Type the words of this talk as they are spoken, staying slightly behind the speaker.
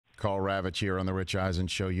Karl Ravech here on the Rich Eisen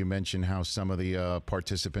Show. You mentioned how some of the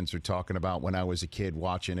participants are talking about when I was a kid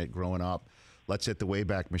watching it growing up. Let's hit the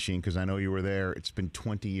Wayback Machine because I know you were there. It's been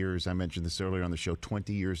 20 years. I mentioned this earlier on the show.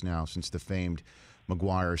 20 years now since the famed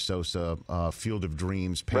McGuire-Sosa Field of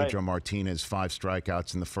Dreams. Pedro Martinez, 5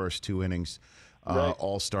 strikeouts in the first 2 innings.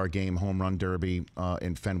 All-Star Game, Home Run Derby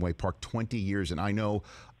in Fenway Park. 20 years. And I know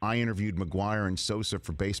I interviewed McGuire and Sosa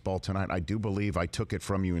for Baseball Tonight. I do believe I took it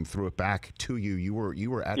from you and threw it back to you. You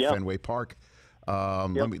were at Fenway Park. Let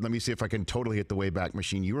me see if I can totally hit the Wayback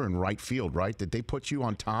Machine. You were in right field, right? Did they put you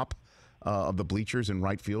on top of the bleachers in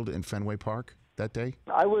right field in Fenway Park that day?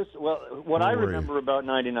 I was, what I remember about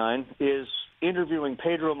 99 is interviewing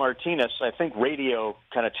Pedro Martinez. I think radio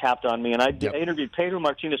kind of tapped on me, and I interviewed Pedro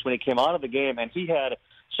Martinez when he came out of the game, and he had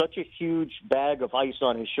such a huge bag of ice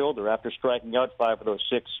on his shoulder after striking out 5 of those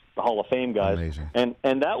 6 Hall of Fame guys. Amazing.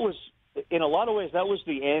 And that was, in a lot of ways, that was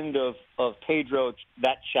the end of Pedro,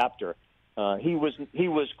 that chapter. He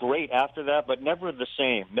was great after that, but never the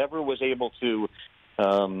same. Never was able to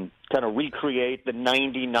kind of recreate the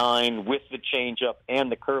 99 with the changeup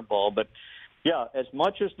and the curveball. But yeah, as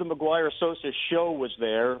much as the McGuire-Sosa show was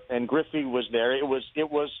there and Griffey was there, it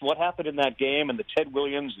was what happened in that game and the Ted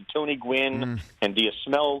Williams and Tony Gwynn and do you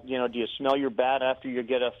smell your bat after you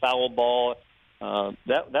get a foul ball?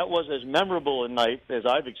 That was as memorable a night as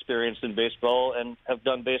I've experienced in baseball and have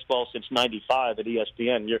done baseball since '95 at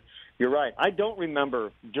ESPN. You're right. I don't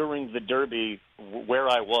remember during the Derby where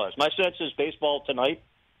I was. My sense is Baseball Tonight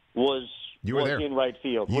was in right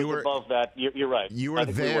field. You were above that. You're right. You were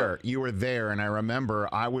there. You were there, and I remember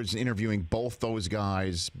I was interviewing both those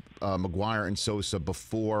guys, McGuire and Sosa,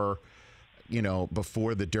 before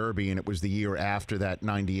the Derby, and it was the year after that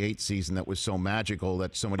 '98 season that was so magical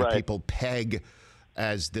that so many people peg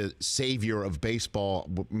as the savior of baseball.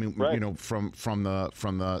 From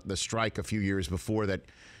the strike a few years before that.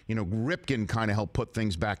 Ripken kind of helped put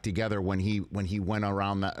things back together when he went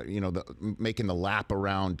around that, making the lap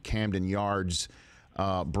around Camden Yards,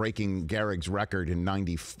 breaking Gehrig's record in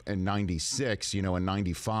 96, in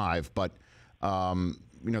 95. But,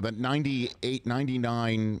 that 98,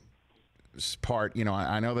 99 part,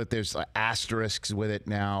 I know that there's asterisks with it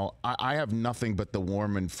now. I have nothing but the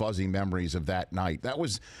warm and fuzzy memories of that night. That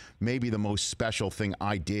was maybe the most special thing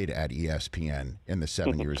I did at ESPN in the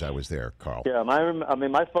 7 years I was there, Karl. Yeah,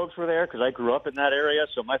 my folks were there because I grew up in that area,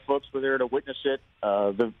 so my folks were there to witness it.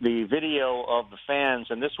 The video of the fans,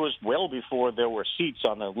 and this was well before there were seats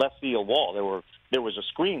on the left field wall. There was a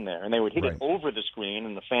screen there, and they would hit it over the screen,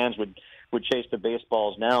 and the fans would chase the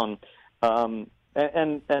baseballs down.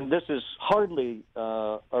 And this is hardly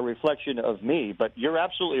a reflection of me, but you're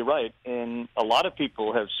absolutely right. And a lot of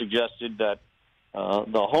people have suggested that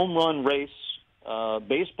the home run race,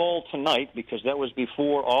 Baseball Tonight, because that was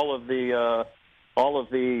before all of the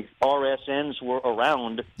RSNs were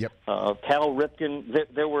around. Cal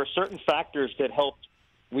Ripken. There were certain factors that helped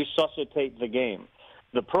resuscitate the game.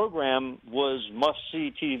 The program was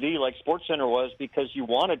must-see TV, like SportsCenter was, because you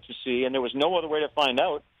wanted to see, and there was no other way to find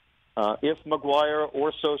out. If McGuire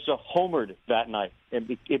or Sosa homered that night,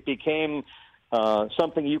 it became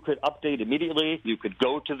something you could update immediately. You could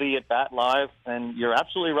go to the at-bat live, and you're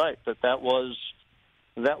absolutely right that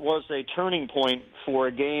was a turning point for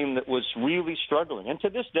a game that was really struggling. And to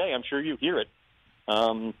this day, I'm sure you hear it.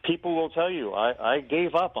 People will tell you, I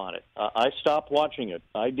gave up on it. I stopped watching it.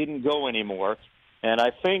 I didn't go anymore. And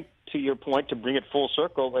I think, to your point, to bring it full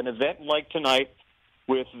circle, an event like tonight,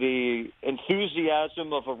 with the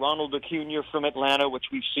enthusiasm of a Ronald Acuna from Atlanta, which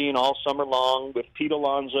we've seen all summer long, with Pete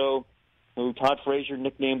Alonso, who Todd Frazier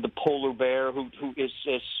nicknamed the Polar Bear, who is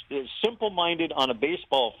as simple-minded on a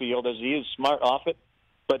baseball field as he is smart off it,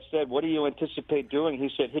 but said, what do you anticipate doing? He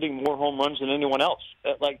said, hitting more home runs than anyone else.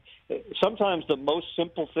 Sometimes the most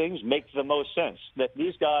simple things make the most sense, that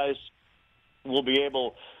these guys will be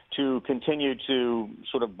able to continue to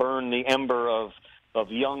sort of burn the ember of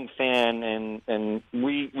young fan and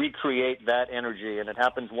recreate that energy. And it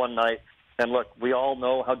happens one night. And look, we all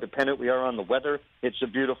know how dependent we are on the weather. It's a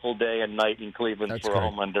beautiful day and night in Cleveland for a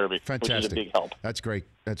home run derby, Fantastic. Which is a big help. That's great.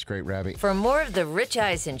 That's great, Ravech. For more of The Rich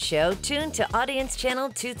Eisen Show, tune to Audience Channel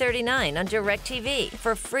 239 on DirecTV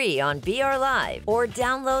for free on BR Live or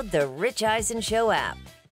download the Rich Eisen Show app.